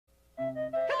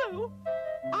Hello,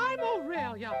 I'm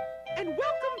Aurelia, and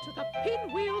welcome to the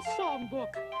Pinwheel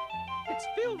Songbook. It's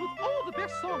filled with all the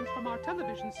best songs from our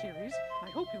television series. I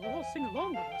hope you will all sing along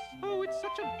with us. Oh, it's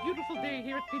such a beautiful day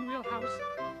here at Pinwheel House.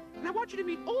 And I want you to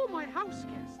meet all my house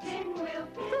guests.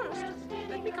 First,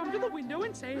 let me come to the window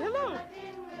and say hello.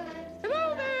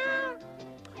 Hello there!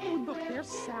 Oh, and look, there's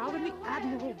Sal and the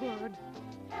Admiral Bird.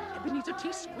 Ebenezer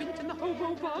T. Squint and the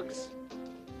Hobo Bugs.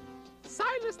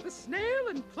 Silas the Snail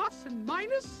and Plus and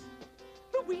Minus.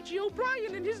 Luigi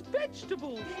O'Brien and his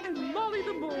vegetables. And Molly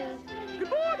the Mole. Good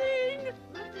morning!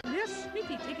 And there's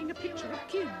Smitty taking a picture of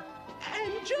Kim.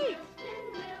 And Jake.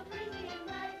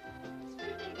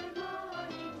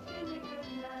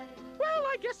 Well,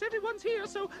 I guess everyone's here,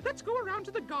 so let's go around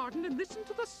to the garden and listen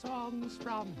to the songs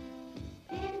from